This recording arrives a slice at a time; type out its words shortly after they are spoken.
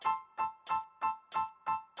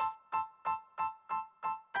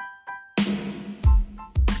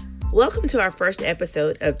Welcome to our first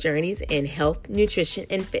episode of Journeys in Health, Nutrition,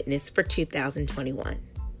 and Fitness for 2021.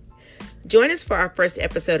 Join us for our first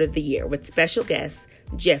episode of the year with special guest,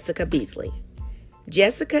 Jessica Beasley.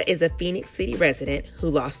 Jessica is a Phoenix City resident who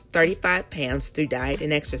lost 35 pounds through diet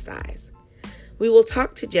and exercise. We will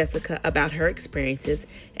talk to Jessica about her experiences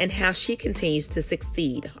and how she continues to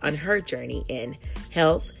succeed on her journey in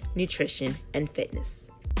health, nutrition, and fitness.